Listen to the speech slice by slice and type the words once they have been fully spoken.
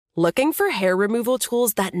Looking for hair removal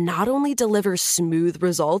tools that not only deliver smooth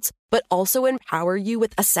results, but also empower you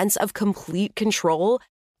with a sense of complete control?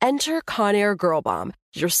 Enter Conair Girl Bomb,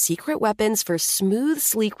 your secret weapons for smooth,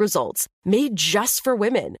 sleek results, made just for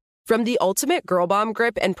women. From the ultimate Girl Bomb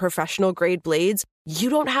grip and professional-grade blades, you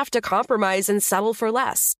don't have to compromise and settle for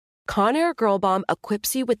less. Conair Girl Bomb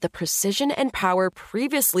equips you with the precision and power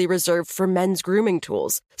previously reserved for men's grooming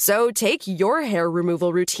tools. So take your hair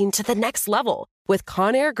removal routine to the next level with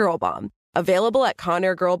Conair Girl Bomb. Available at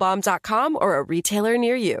ConairGirlBomb.com or a retailer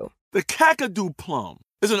near you. The Kakadu plum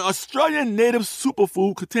is an Australian native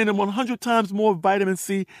superfood containing 100 times more vitamin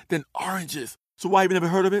C than oranges. So why have you never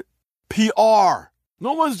heard of it? PR.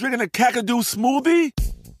 No one's drinking a Kakadu smoothie?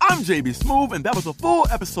 I'm JB Smoove, and that was a full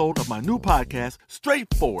episode of my new podcast,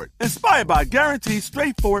 Straightforward, inspired by guaranteed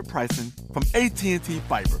straightforward pricing from AT&T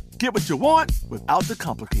Fiber. Get what you want without the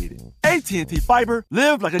complicated. AT&T Fiber,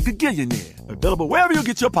 live like a gigillionaire. Available wherever you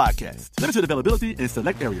get your podcasts. Limited availability in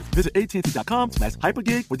select areas. Visit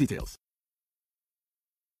AT&T.com/hypergig for details.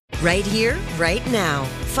 Right here, right now.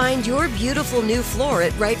 Find your beautiful new floor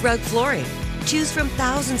at Right Rug Flooring. Choose from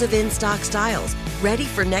thousands of in-stock styles, ready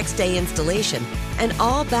for next day installation, and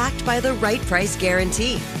all backed by the right price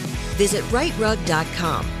guarantee. Visit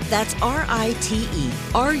rightrug.com. That's RITERUG.com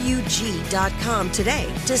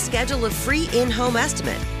today to schedule a free in-home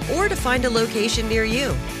estimate or to find a location near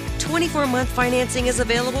you. 24-month financing is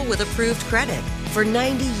available with approved credit. For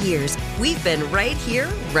 90 years, we've been right here,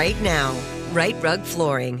 right now. Right Rug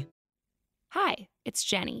Flooring. Hi, it's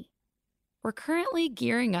Jenny. We're currently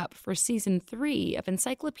gearing up for Season 3 of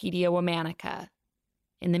Encyclopedia Womannica.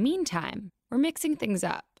 In the meantime, we're mixing things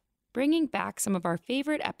up, bringing back some of our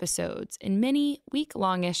favorite episodes in many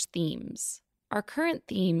week-longish themes. Our current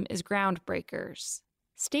theme is Groundbreakers.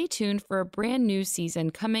 Stay tuned for a brand new season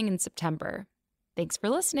coming in September. Thanks for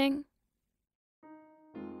listening.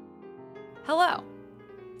 Hello.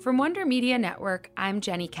 From Wonder Media Network, I'm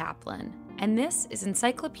Jenny Kaplan, and this is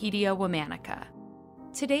Encyclopedia Womannica.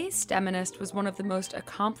 Today's STEMinist was one of the most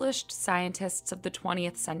accomplished scientists of the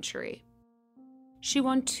 20th century. She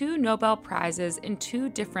won 2 Nobel Prizes in 2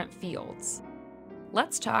 different fields.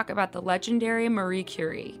 Let's talk about the legendary Marie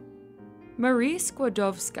Curie. Marie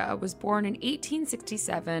Skłodowska was born in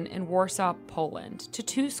 1867 in Warsaw, Poland, to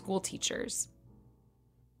 2 schoolteachers.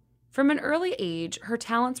 From an early age, her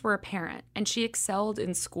talents were apparent, and she excelled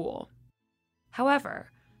in school.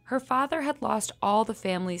 However, her father had lost all the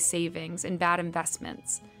family's savings in bad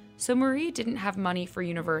investments, so Marie didn't have money for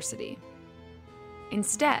university.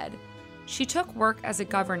 Instead, she took work as a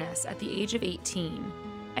governess at the age of 18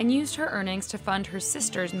 and used her earnings to fund her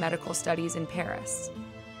sister's medical studies in Paris.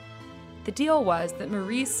 The deal was that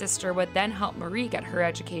Marie's sister would then help Marie get her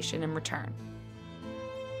education in return.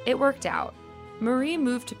 It worked out. Marie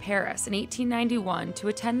moved to Paris in 1891 to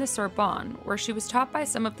attend the Sorbonne, where she was taught by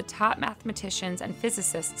some of the top mathematicians and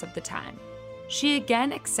physicists of the time. She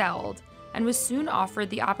again excelled and was soon offered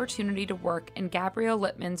the opportunity to work in Gabriel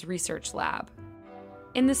Lippmann's research lab.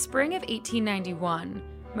 In the spring of 1891,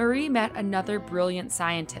 Marie met another brilliant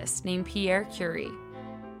scientist named Pierre Curie.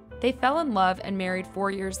 They fell in love and married 4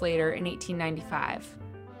 years later in 1895.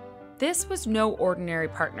 This was no ordinary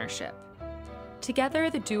partnership. Together,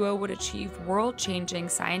 the duo would achieve world-changing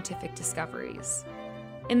scientific discoveries.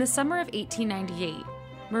 In the summer of 1898,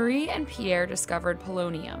 Marie and Pierre discovered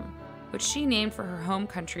polonium, which she named for her home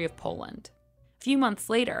country of Poland. A few months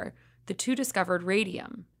later, the two discovered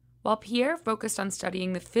radium. While Pierre focused on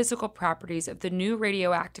studying the physical properties of the new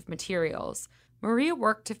radioactive materials, Marie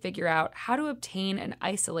worked to figure out how to obtain and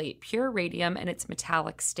isolate pure radium in its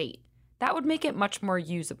metallic state. That would make it much more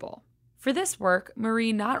usable. For this work,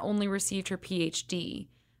 Marie not only received her PhD,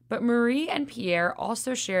 but Marie and Pierre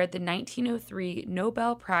also shared the 1903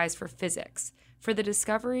 Nobel Prize for Physics for the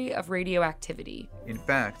discovery of radioactivity. In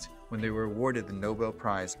fact, when they were awarded the Nobel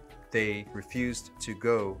Prize, they refused to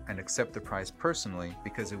go and accept the prize personally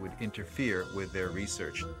because it would interfere with their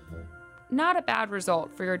research. Not a bad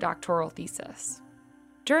result for your doctoral thesis.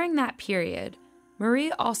 During that period,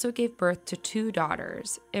 Marie also gave birth to 2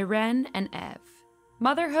 daughters, Irene and Eve.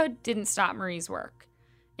 Motherhood didn't stop Marie's work.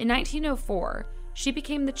 In 1904, she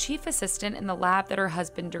became the chief assistant in the lab that her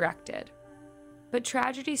husband directed. But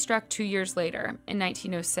tragedy struck 2 years later, in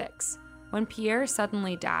 1906, when Pierre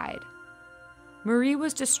suddenly died. Marie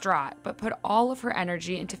was distraught, but put all of her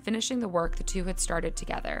energy into finishing the work the two had started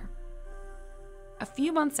together. A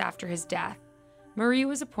few months after his death, Marie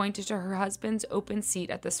was appointed to her husband's open seat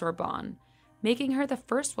at the Sorbonne, making her the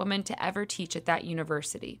first woman to ever teach at that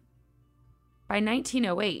university. By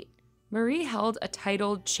 1908, Marie held a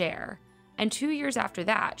titled chair, and 2 years after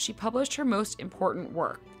that, she published her most important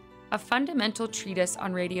work, a fundamental treatise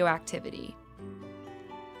on radioactivity.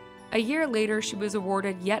 A year later, she was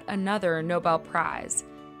awarded yet another Nobel Prize,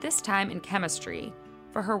 this time in chemistry,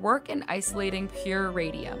 for her work in isolating pure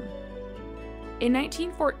radium. In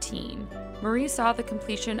 1914, Marie saw the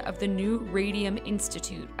completion of the new Radium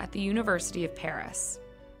Institute at the University of Paris.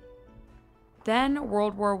 Then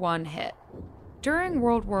World War I hit. During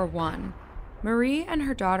World War I, Marie and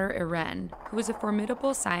her daughter Irene, who was a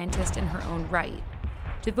formidable scientist in her own right,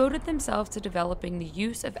 devoted themselves to developing the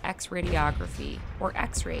use of X-radiography, or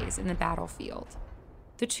X-rays, in the battlefield.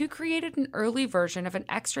 The two created an early version of an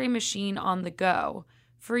X-ray machine on the go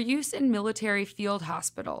for use in military field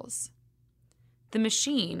hospitals. The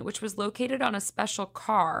machine, which was located on a special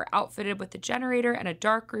car outfitted with a generator and a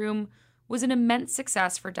darkroom, was an immense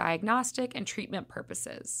success for diagnostic and treatment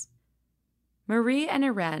purposes. Marie and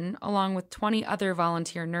Irene, along with 20 other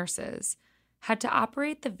volunteer nurses, had to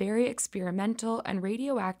operate the very experimental and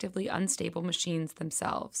radioactively unstable machines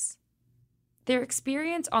themselves. Their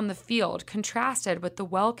experience on the field contrasted with the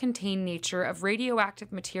well-contained nature of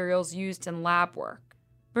radioactive materials used in lab work.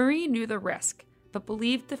 Marie knew the risk, but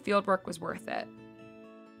believed the fieldwork was worth it.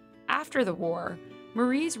 After the war,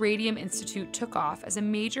 Marie's Radium Institute took off as a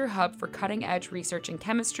major hub for cutting-edge research in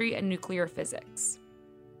chemistry and nuclear physics.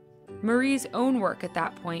 Marie's own work at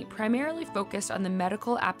that point primarily focused on the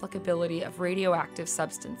medical applicability of radioactive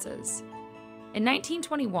substances. In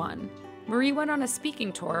 1921, Marie went on a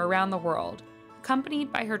speaking tour around the world,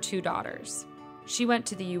 accompanied by her two daughters. She went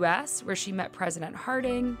to the US, where she met President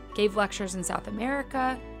Harding, gave lectures in South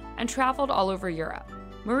America, and traveled all over Europe.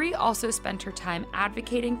 Marie also spent her time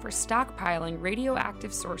advocating for stockpiling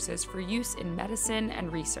radioactive sources for use in medicine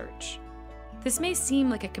and research. This may seem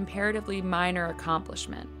like a comparatively minor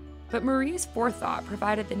accomplishment, but Marie's forethought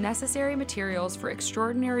provided the necessary materials for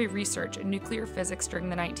extraordinary research in nuclear physics during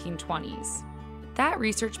the 1920s. That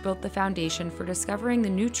research built the foundation for discovering the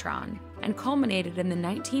neutron and culminated in the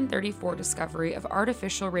 1934 discovery of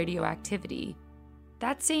artificial radioactivity.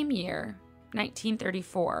 That same year,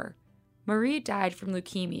 1934, Marie died from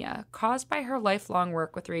leukemia caused by her lifelong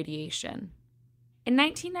work with radiation. In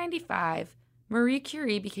 1995, Marie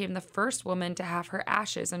Curie became the first woman to have her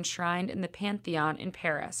ashes enshrined in the Pantheon in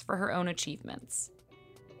Paris for her own achievements.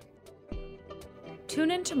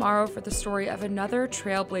 Tune in tomorrow for the story of another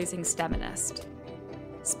trailblazing STEMinist.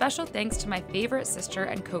 Special thanks to my favorite sister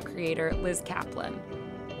and co-creator, Liz Kaplan.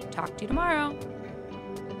 Talk to you tomorrow.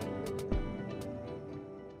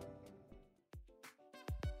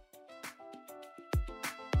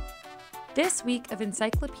 This week of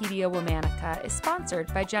Encyclopedia Womanica is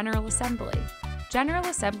sponsored by General Assembly. General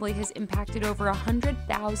Assembly has impacted over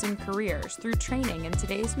 100,000 careers through training in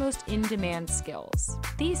today's most in-demand skills.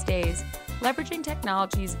 These days, leveraging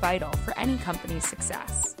technology is vital for any company's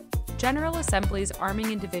success. General Assembly is arming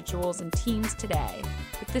individuals and teams today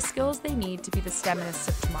with the skills they need to be the STEMinists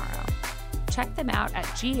of tomorrow. Check them out at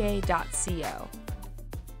ga.co.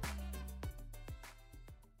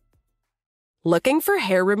 Looking for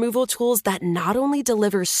hair removal tools that not only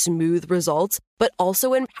deliver smooth results, but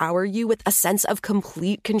also empower you with a sense of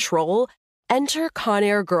complete control? Enter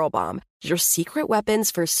Conair Girl Bomb, your secret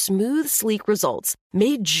weapons for smooth, sleek results,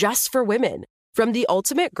 made just for women. From the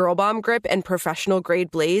ultimate Girl Bomb grip and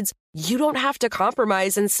professional-grade blades, you don't have to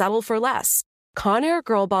compromise and settle for less. Conair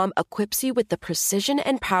Girl Bomb equips you with the precision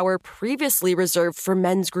and power previously reserved for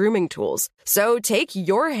men's grooming tools. So take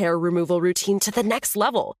your hair removal routine to the next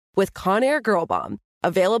level with Conair Girl Bomb.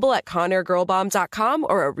 Available at ConairGirlBomb.com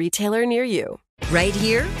or a retailer near you. Right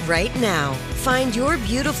here, right now. Find your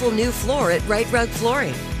beautiful new floor at Right Rug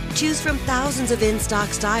Flooring. Choose from thousands of in-stock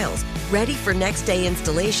styles, ready for next day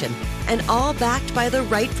installation, and all backed by the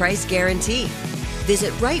right price guarantee.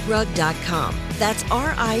 Visit rightrug.com. That's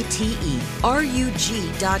RITERUG.com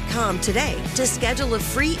today to schedule a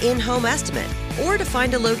free in-home estimate or to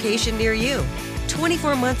find a location near you.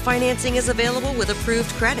 24-month financing is available with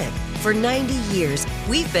approved credit. For 90 years,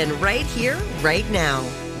 we've been right here, right now.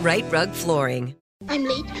 Right Rug Flooring. I'm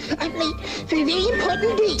late for a very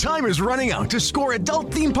important date. Time is running out to score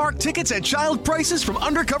adult theme park tickets at child prices from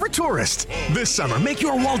Undercover Tourist. This summer, make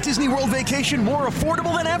your Walt Disney World vacation more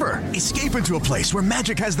affordable than ever. Escape into a place where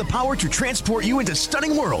magic has the power to transport you into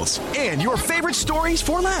stunning worlds and your favorite stories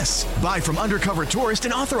for less. Buy from Undercover Tourist,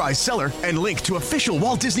 an authorized seller, and link to official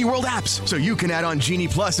Walt Disney World apps so you can add on Genie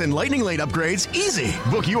Plus and Lightning Lane upgrades easy.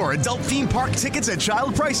 Book your adult theme park tickets at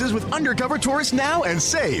child prices with Undercover Tourist now and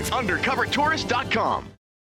save. UndercoverTourist.com.